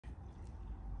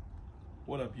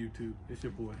What up, YouTube? It's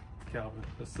your boy, Calvin,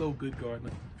 the So Good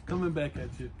Gardener, coming back at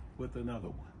you with another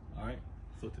one, all right?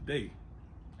 So today,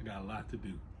 I got a lot to do.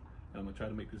 And I'm gonna try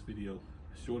to make this video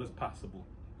as short as possible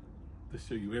to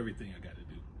show you everything I got to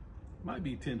do. Might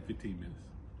be 10, 15 minutes.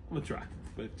 I'm gonna try,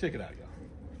 but check it out, y'all.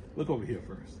 Look over here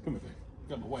first. Come here, baby.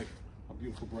 Got my wife, my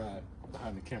beautiful bride,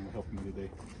 behind the camera helping me today,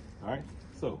 all right?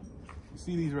 So, you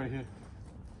see these right here?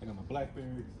 I got my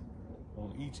blackberries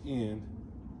on each end,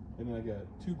 and then I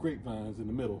got 2 grapevines in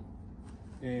the middle.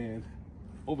 And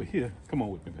over here, come on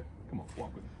with me, baby. Come on,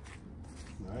 walk with me.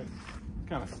 All right,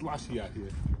 kind of sloshy out here.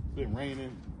 It's been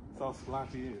raining, it's all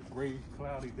sloppy, it's a gray,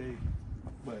 cloudy day,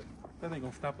 but that ain't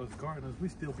gonna stop us gardeners. We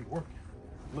still be working.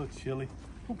 A little chilly,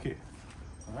 who cares?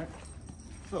 All right,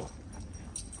 so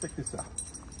check this out.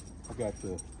 I got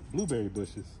the blueberry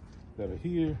bushes that are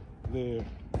here, there,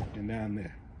 and down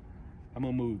there. I'm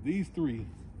gonna move these 3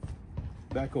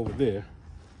 back over there,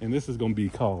 and this is gonna be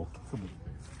called,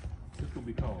 this is gonna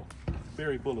be called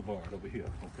Berry Boulevard over here,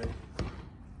 okay?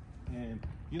 And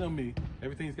you know me,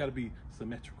 everything's gotta be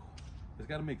symmetrical. It's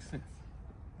gotta make sense,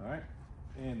 all right?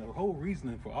 And the whole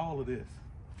reasoning for all of this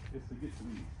is to get to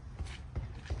me,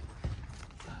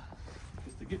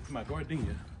 is to get to my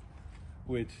gardenia,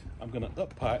 which I'm gonna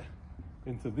up pot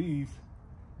into these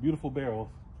beautiful barrels,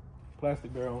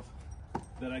 plastic barrels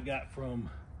that I got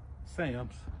from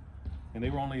Sam's, and they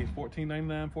were only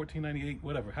 $14.99, $14.98,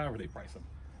 whatever, however they price them,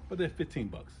 but they're 15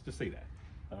 bucks, just say that,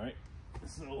 all right?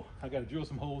 So I gotta drill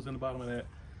some holes in the bottom of that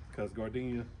because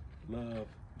gardenia love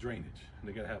drainage.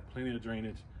 They gotta have plenty of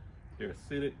drainage. They're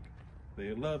acidic,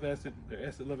 they love acid, they're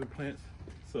acid loving plants.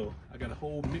 So I got a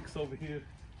whole mix over here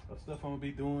of stuff I'm gonna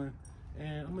be doing,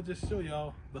 and I'm gonna just show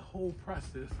y'all the whole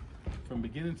process from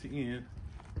beginning to end.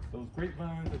 Those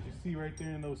grapevines that you see right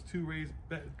there in those 2 raised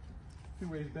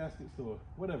baskets, or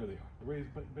whatever they are, the raised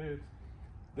beds,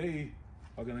 they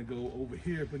are gonna go over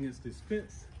here up against this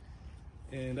fence,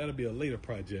 and that'll be a later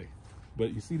project.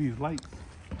 But you see these lights?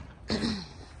 These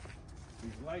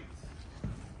lights,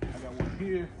 I got one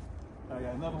here, I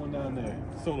got another one down there,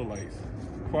 solar lights,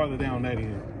 farther down that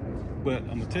end. But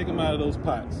I'm gonna take them out of those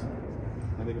pots,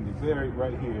 and they're gonna be buried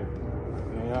right here.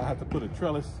 And I have to put a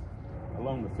trellis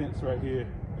along the fence right here,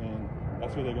 and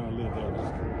that's where they're gonna live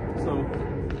there. So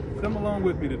come along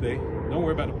with me today. Don't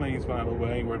worry about the planes flying over,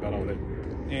 I ain't worried about all that.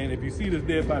 And if you see this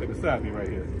dead body beside me right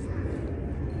here,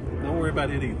 don't worry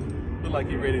about it either. Look like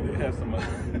you're ready to have some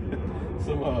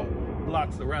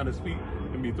blocks around his feet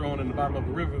and be thrown in the bottom of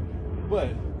the river.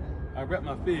 But I wrapped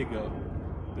my fig up.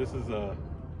 This is a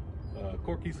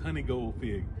Corky's honey gold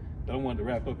fig that I wanted to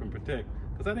wrap up and protect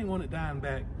because I didn't want it dying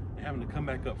back and having to come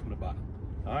back up from the bottom.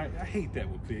 All right, I hate that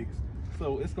with figs.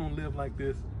 So it's gonna live like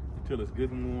this until it's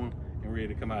good and warm and ready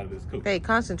to come out of this coat. Hey,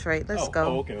 concentrate. Let's go.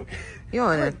 Oh, okay. You're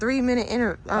on a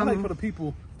 3-minute I like for the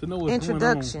people to know what's going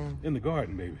on in the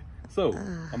garden, baby. So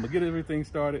I'm gonna get everything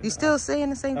started. You still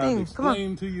saying the same thing? Come on.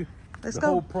 Explain to you Let's the go.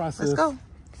 whole process. Let's go.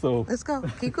 So let's go.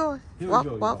 Keep going. Here walk, we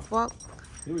go, walk, walk.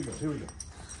 Here we go. Here we go.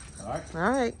 All right.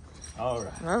 All right. All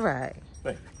right. All right.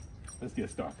 Thank you. Let's get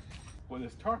started. What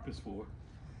this tarp is for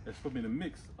me to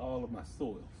mix all of my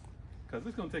soils, because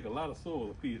it's gonna take a lot of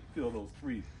soil to fill those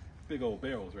 3 big old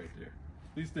barrels right there.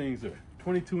 These things are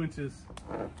 22 inches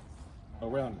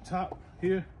around the top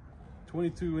here,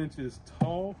 22 inches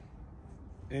tall,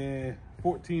 and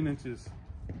 14 inches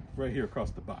right here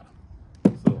across the bottom.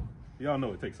 So y'all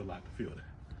know it takes a lot to fill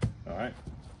that. All right,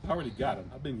 I already got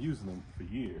them. I've been using them for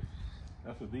years.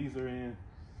 That's what these are in,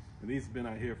 and these have been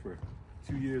out here for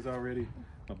 2 years already.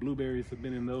 My blueberries have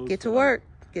been in those. Get to work.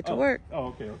 Get to work. Oh,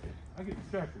 okay. I get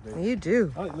distracted, baby. You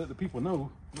do. I like to let the people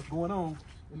know what's going on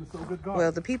in the So Good Garden.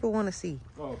 Well, the people want to see.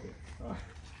 Oh, okay. All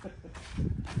right.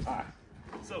 All right.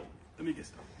 So let me get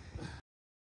started.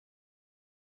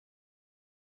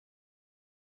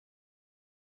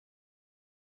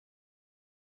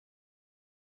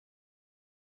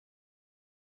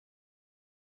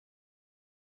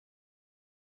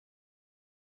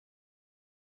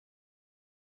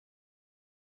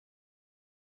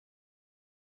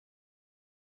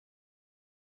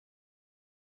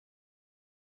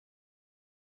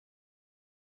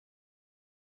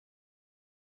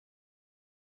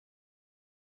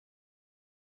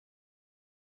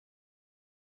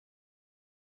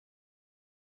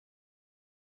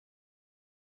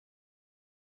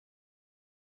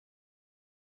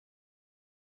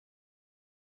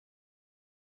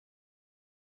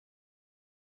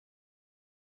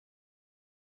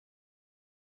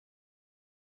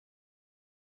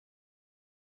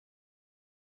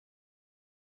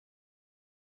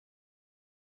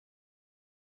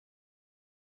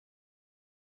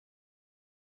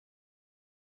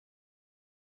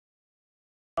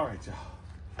 All right, y'all.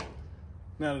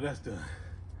 now that that's done,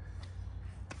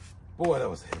 boy, that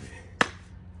was heavy.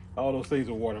 All those things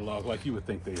are waterlogged like you would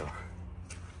think they are.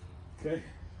 Okay,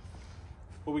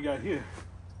 what we got here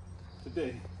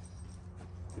today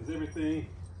is everything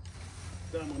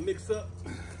that I'm gonna mix up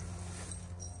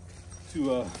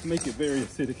to make it very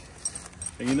acidic.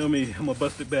 And you know me, I'm a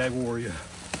busted bag warrior.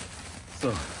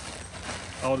 So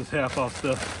all this half off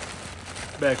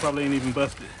stuff, bag probably ain't even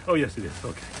busted. Oh yes it is,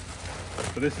 okay.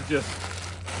 So this is just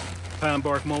pine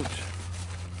bark mulch,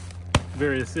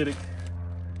 very acidic,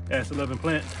 acid loving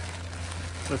plant.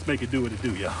 Let's make it do what it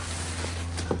do, y'all.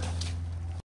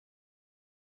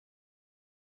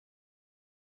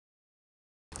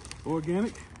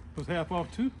 Organic, was half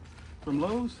off too, from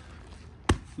Lowe's.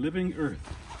 Living Earth,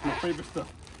 my favorite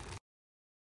stuff.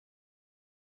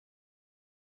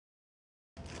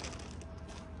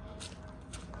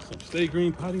 Some Stay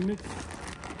Green potting mix.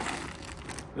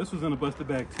 This was in a busted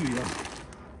bag too, y'all.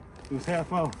 It was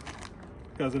half off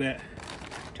because of that.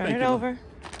 Turn it over.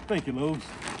 Thank you, Lowe's.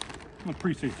 I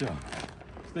appreciate y'all.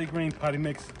 Stay Green potting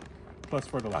mix plus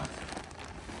fertilizer.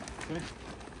 Okay.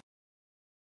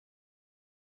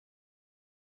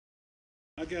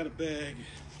 I got a bag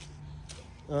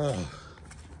of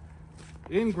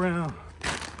in-ground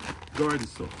garden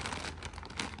soil.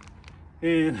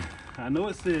 And I know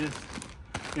it says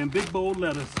in big bold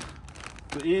letters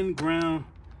for in-ground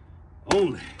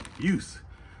only use.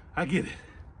 I get it.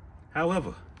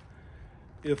 However,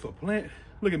 if a plant,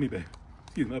 look at me, babe.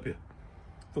 Excuse me, up here.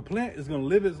 If a plant is gonna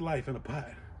live its life in a pot,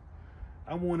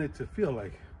 I want it to feel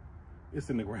like it's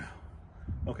in the ground.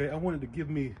 Okay, I want it to give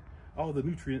me all the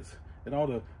nutrients and all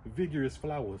the vigorous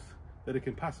flowers that it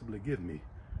can possibly give me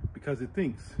because it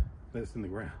thinks that it's in the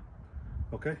ground.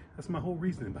 Okay, that's my whole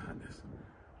reasoning behind this.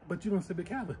 But you're gonna say, but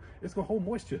Calvin, it's gonna hold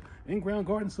moisture. In-ground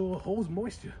garden soil holds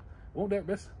moisture. Won't that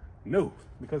rest? No,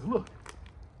 because look,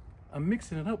 I'm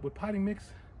mixing it up with potting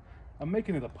mix. I'm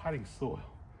making it a potting soil,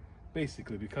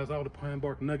 basically, because all the pine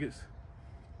bark nuggets,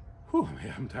 whew,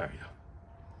 man, I'm tired, y'all.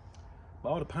 But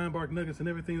all the pine bark nuggets and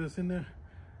everything that's in there,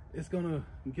 it's gonna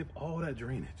give all that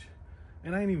drainage.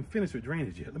 And I ain't even finished with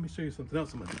drainage yet. Let me show you something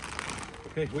else I'm gonna do.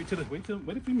 Okay, wait a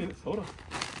few minutes, hold on.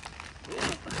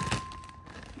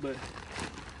 But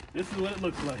this is what it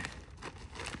looks like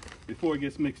before it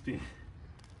gets mixed in.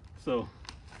 So,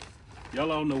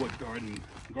 y'all all know what garden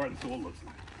soil looks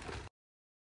like.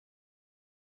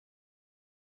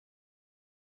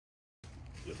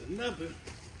 With another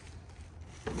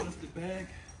busted bag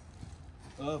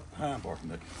of pine bark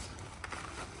nuggets.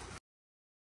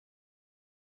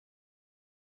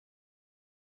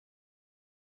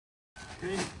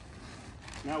 Okay,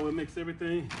 now we'll mix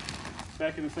everything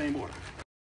back in the same order.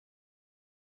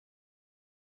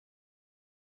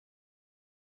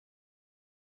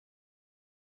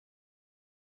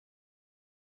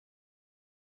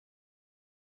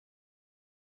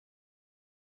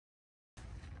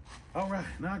 All right,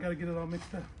 now I gotta get it all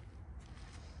mixed up.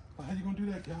 Well, how you gonna do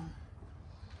that, Calvin?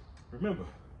 Remember,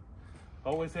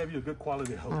 always have you a good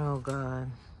quality hoe. Oh God.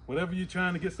 Whenever you're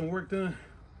trying to get some work done,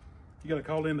 you gotta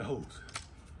call in the hose.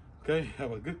 Okay,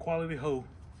 have a good quality hoe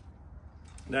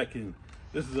that can.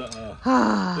 This is this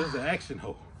is an action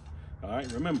hoe. All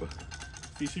right, remember.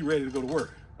 See, she ready to go to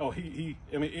work. Oh, it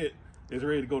is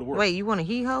ready to go to work. Wait, you want a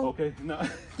he hoe? Okay, no, I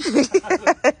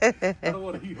don't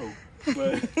want a heat hoe,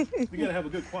 but you gotta have a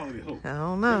good quality hoe. I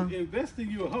don't know. Invest in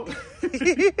you a hoe.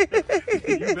 You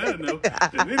better know.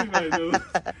 If anybody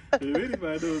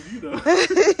knows, you know.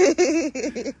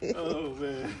 Oh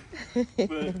man.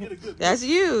 But get a good That's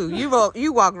you.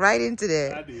 You walked right into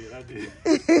that. I did.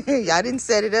 Y'all didn't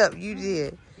set it up. You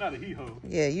did. Not a he hoe.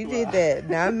 Yeah, you did that.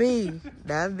 Not me.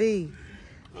 Not me.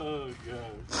 Oh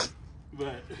God.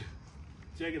 But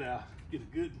check it out. Get a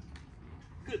good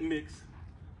mix.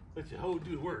 Let your hoe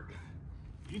do the work.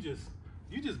 You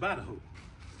just buy the hoe.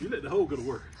 You let the hoe go to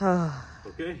work.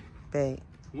 Okay? Babe.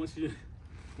 Once you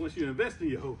invest in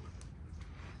your hoe,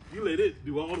 you let it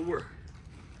do all the work.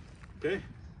 Okay?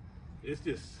 It's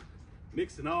just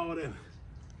mixing all them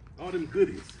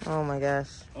goodies. Oh my gosh.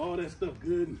 All that stuff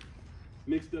good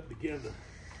mixed up together.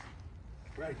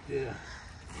 Right there.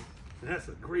 And that's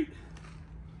a great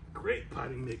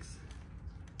potting mix.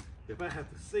 If I have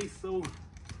to say so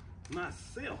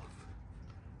myself,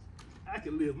 I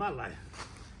can live my life.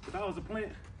 If I was a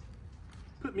plant,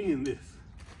 put me in this,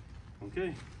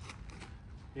 okay?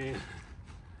 And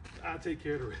I'll take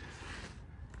care of the rest.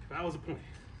 If I was a plant.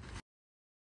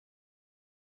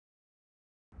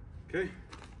 Okay?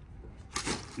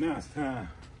 Now it's time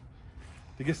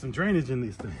to get some drainage in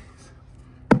these things.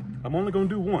 I'm only gonna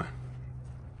do one.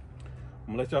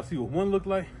 I'm gonna let y'all see what one look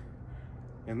like,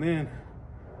 and then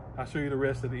I'll show you the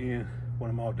rest at the end when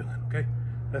I'm all done, okay?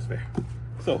 That's fair.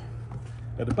 So,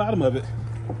 at the bottom of it,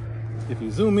 if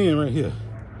you zoom in right here,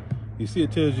 you see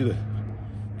it tells you to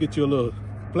get your little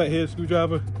flathead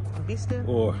screwdriver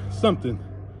or something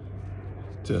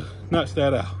to notch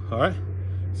that out, all right?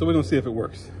 So we're gonna see if it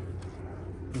works.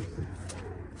 Let me see.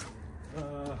 Where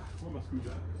are my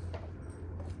screwdrivers?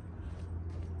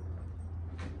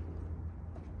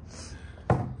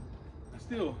 I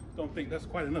still don't think that's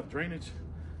quite enough drainage,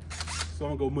 so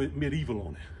I'm gonna go medieval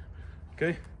on it,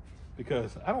 okay?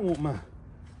 Because I don't want my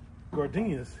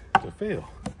gardenias to fail.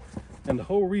 And the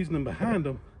whole reason behind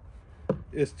them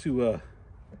is to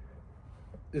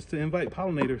invite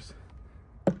pollinators.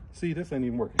 See, this ain't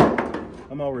even working.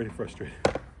 I'm already frustrated.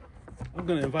 I'm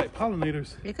gonna invite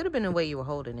pollinators. It could have been the way you were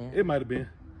holding it. It might have been.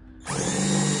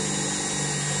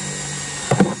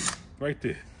 Right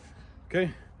there.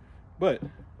 Okay? But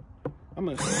I'm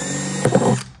gonna,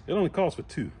 it only calls for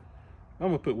 2. I'm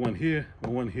gonna put one here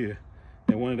and one here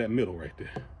and one in that middle right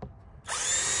there.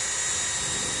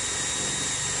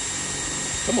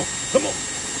 Come on, come on,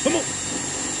 come on,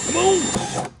 come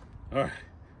on. All right.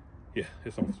 Yeah,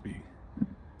 it's on speed.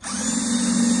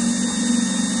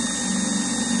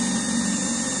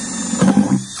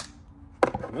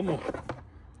 One more,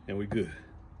 and we're good.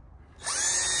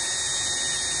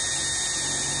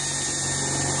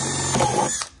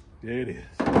 There it is.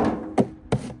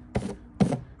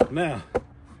 Now,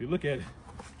 if you look at it,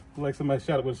 it's like somebody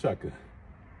shot it with a shotgun.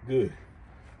 Good.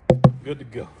 Good to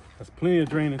go. That's plenty of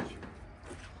drainage.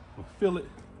 I'll fill it,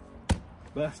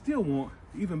 but I still want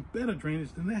even better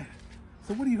drainage than that.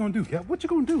 So what are you gonna do, Cap? What you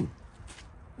gonna do?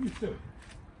 Let me show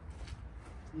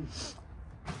you.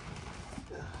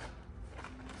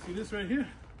 See this right here?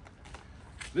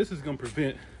 This is gonna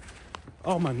prevent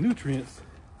all my nutrients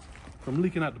from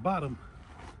leaking out the bottom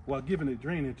while giving it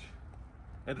drainage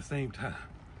at the same time.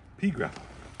 Pea gravel.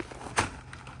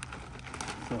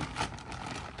 So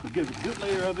it gives a good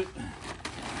layer of it.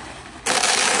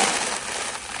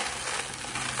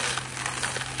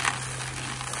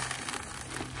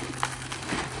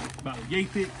 About a yay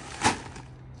thick.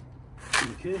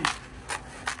 Okay.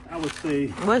 I would say.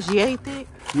 What's yay thick?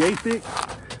 Yay thick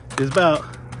is about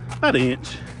an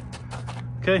inch.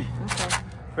 Okay. Okay.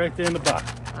 Right there in the bottom.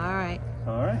 All right.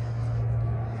 All right.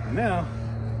 Now,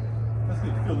 let's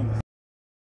get filling this.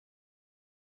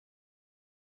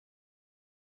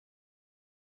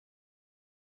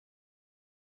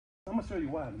 I'm gonna show you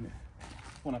why in a minute.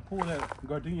 When I pull that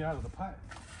gardenia out of the pot,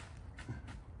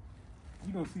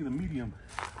 you're gonna see the medium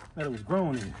that it was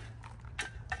grown in.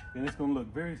 And it's gonna look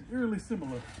very eerily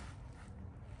similar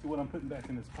to what I'm putting back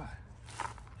in this pot.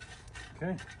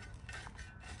 Okay?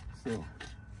 So,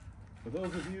 for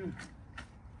those of you,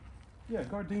 yeah,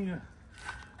 gardenia,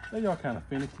 they are kind of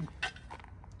finicky,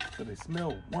 but they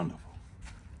smell wonderful.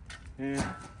 And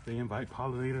they invite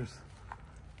pollinators.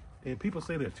 And people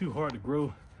say they're too hard to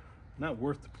grow, not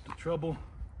worth the trouble.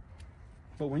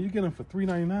 But when you get them for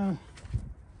 $3.99,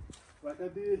 like I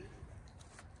did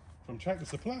from Tractor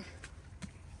Supply,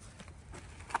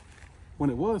 when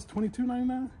it was $22.99,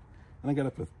 and I got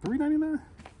it for $3.99,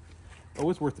 oh,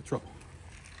 it's worth the trouble.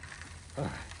 All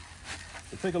right,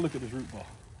 so take a look at this root ball.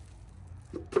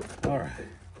 All right,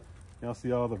 y'all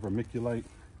see all the vermiculite,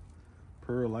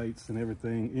 perlites, and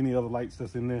everything, any other lights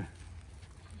that's in there.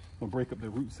 I'm gonna break up the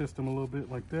root system a little bit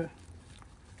like that,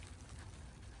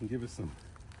 and give it some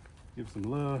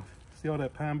love. See all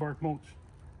that pine bark mulch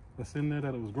that's in there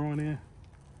that it was growing in?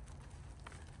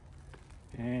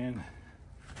 And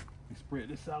we spread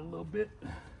this out a little bit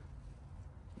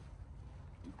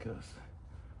because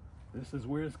this is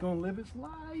where it's gonna live its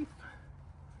life.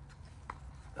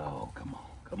 Oh, come on,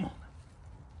 come on.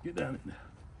 Get down in there.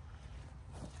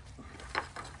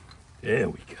 There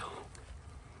we go.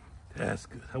 That's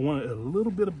good. I want it a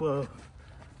little bit above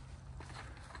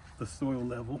the soil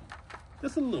level.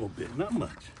 Just a little bit, not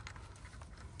much.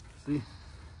 See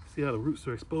how the roots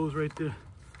are exposed right there?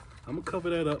 I'm gonna cover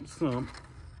that up some.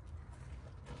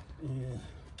 And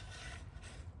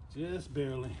just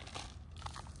barely,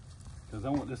 because I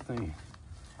want this thing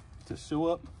to show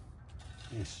up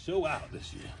and show out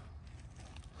this year.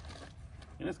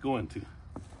 And it's going to.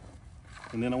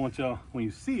 And then I want y'all, when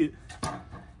you see it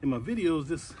in my videos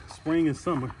this spring and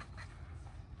summer,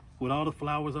 with all the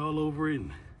flowers all over it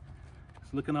and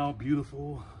it's looking all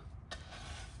beautiful,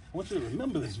 I want you to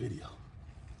remember this video.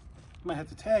 I might have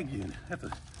to tag you and have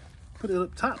to put it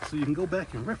up top so you can go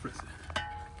back and reference it.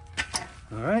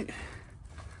 All right,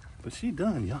 but she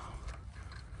done, y'all.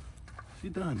 She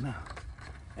done now.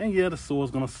 And yeah, the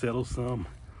soil's gonna settle some.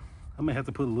 I may have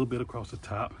to put a little bit across the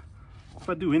top. If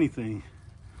I do anything,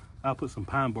 I'll put some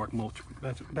pine bark mulch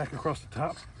back across the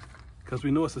top because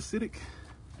we know it's acidic.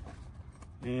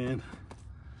 And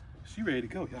she ready to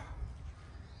go, y'all.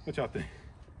 What y'all think?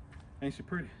 Ain't she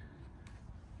pretty?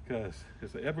 Because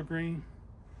it's an evergreen.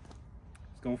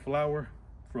 It's gonna flower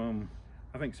from,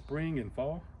 I think, spring and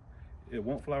fall. It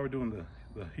won't flower during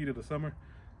the heat of the summer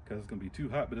because it's gonna be too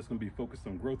hot, but it's gonna be focused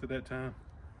on growth at that time.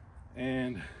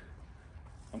 And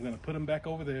I'm gonna put them back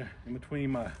over there in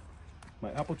between my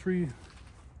apple tree and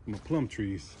my plum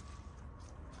trees.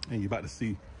 And you're about to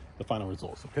see the final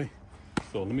results, okay?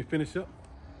 So let me finish up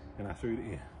and I'll show you the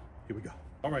end. Here we go.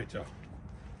 All right, y'all.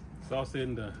 It's all said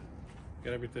and done.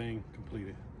 Got everything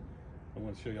completed. I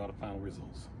want to show y'all the final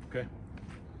results, okay?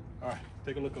 All right,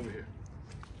 take a look over here.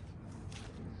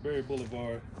 Berry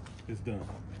Boulevard is done.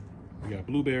 We got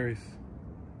blueberries,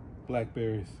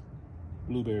 blackberries,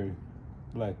 blueberry,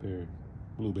 blackberry,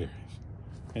 blueberries.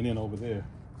 And then over there,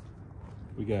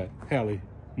 we got Hallie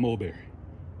Mulberry,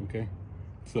 okay?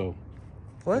 So.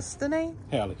 What's the name?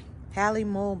 Hallie. Hallie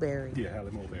Mulberry. Yeah,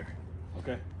 Hallie Mulberry,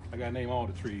 okay? I gotta name all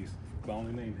the trees, but I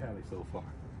only named Hallie so far,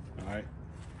 all right?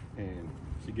 And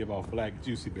she give off black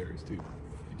juicy berries too.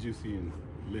 Juicy and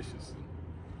delicious. And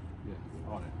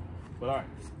yeah, all that. But all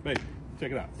right, baby,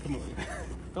 check it out. Come on.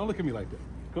 Don't look at me like that.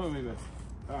 Come on, baby.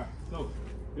 All right, so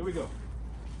here we go.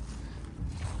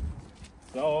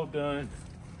 It's all done,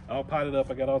 all potted up.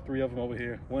 I got all 3 of them over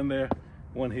here. One there,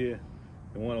 one here,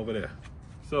 and one over there.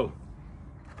 So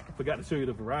I forgot to show you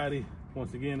the variety.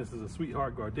 Once again, this is a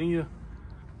Sweetheart Gardenia.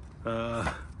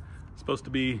 Supposed to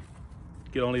be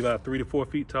get only about 3 to 4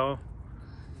 feet tall,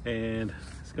 and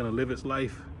it's gonna live its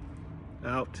life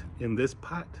out in this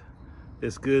pot.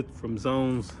 It's good from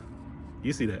zones,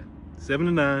 you see that, 7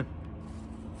 to 9.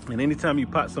 And anytime you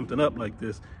pot something up like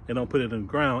this and don't put it in the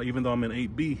ground, even though I'm in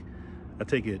 8B, I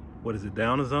take it, what is it,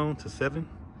 down a zone to 7?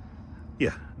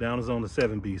 Yeah, down a zone to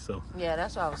 7B. So Yeah,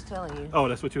 that's what I was telling you. oh,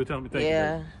 that's what you were telling me. Thank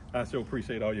Yeah. you. I so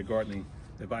appreciate all your gardening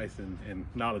advice and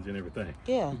knowledge and everything.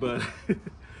 Yeah.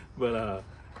 But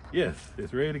yes,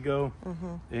 it's ready to go.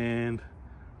 And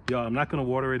y'all, I'm not gonna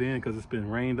water it in because it's been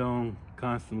rained on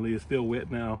constantly. It's still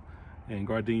wet now, and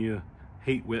Gardenia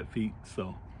hate wet feet,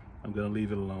 so I'm gonna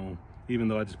leave it alone. Even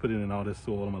though I just put it in all this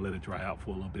soil, I'm gonna let it dry out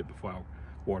for a little bit before I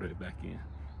water it back in.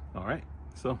 All right,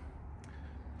 so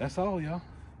that's all, y'all.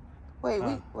 Wait.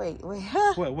 What?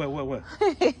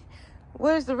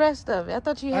 Where's the rest of it? I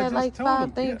thought you had like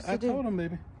 5 things to do. I told him,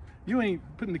 baby. You ain't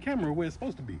putting the camera where it's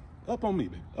supposed to be. Up on me,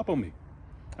 baby. Up on me.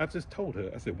 I just told her.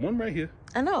 I said, one right here.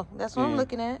 I know. That's what I'm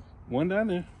looking at. One down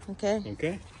there. Okay.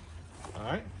 Okay. All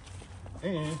right.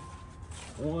 And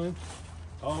one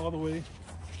all the way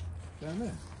down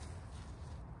there.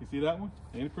 You see that one?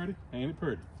 Ain't it pretty? Ain't it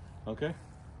pretty? Okay.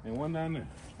 And one down there.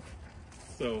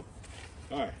 So,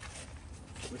 all right.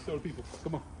 Let's show the people.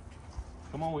 Come on.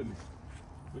 Come on with me.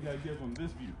 We got to give them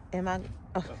this view Am I?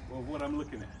 of what I'm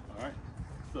looking at. All right.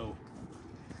 So,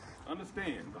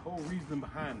 understand the whole reason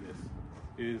behind this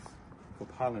is for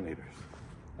pollinators.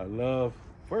 I love,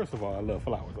 first of all, I love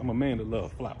flowers. I'm a man that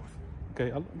loves flowers.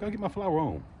 Okay. I gotta get my flower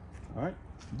on. All right.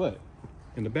 But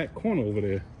in the back corner over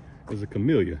there is a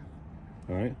camellia.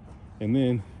 All right. And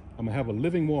then I'm gonna have a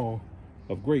living wall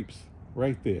of grapes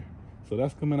right there. So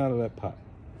that's coming out of that pot.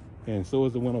 And so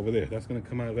is the one over there. That's gonna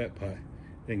come out of that pot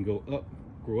and go up,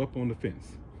 grow up on the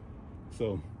fence.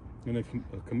 So, and the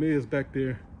camellia's back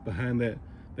there behind that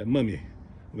mummy,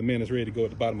 the man that's ready to go at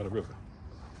the bottom of the river.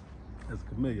 There's a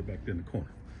camellia back there in the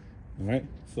corner. All right.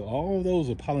 So all of those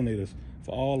are pollinators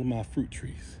for all of my fruit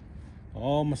trees.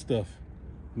 All my stuff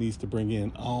needs to bring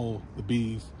in all the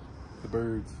bees, the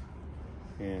birds,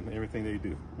 and everything they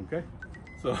do. Okay.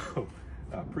 So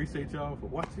I appreciate y'all for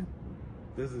watching.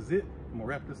 This is it. I'm gonna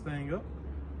wrap this thing up.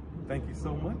 Thank you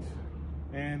so much.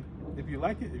 And if you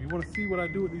like it, if you want to see what I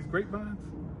do with these grapevines,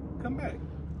 come back.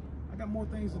 I got more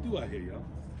things to do out here, y'all.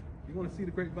 You want to see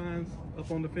the grapevines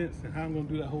up on the fence and how I'm gonna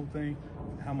do that whole thing,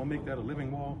 how I'm gonna make that a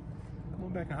living wall, come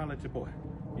on back and holler at your boy.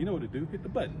 You know what to do. Hit the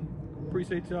button.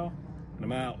 Appreciate y'all. And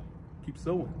I'm out. Keep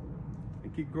sowing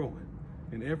and keep growing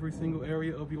in every single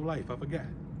area of your life. I forgot.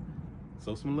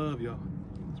 Sow some love, y'all.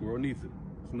 This world needs it.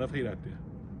 There's enough hate out there.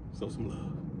 Sow some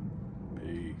love.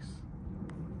 Peace.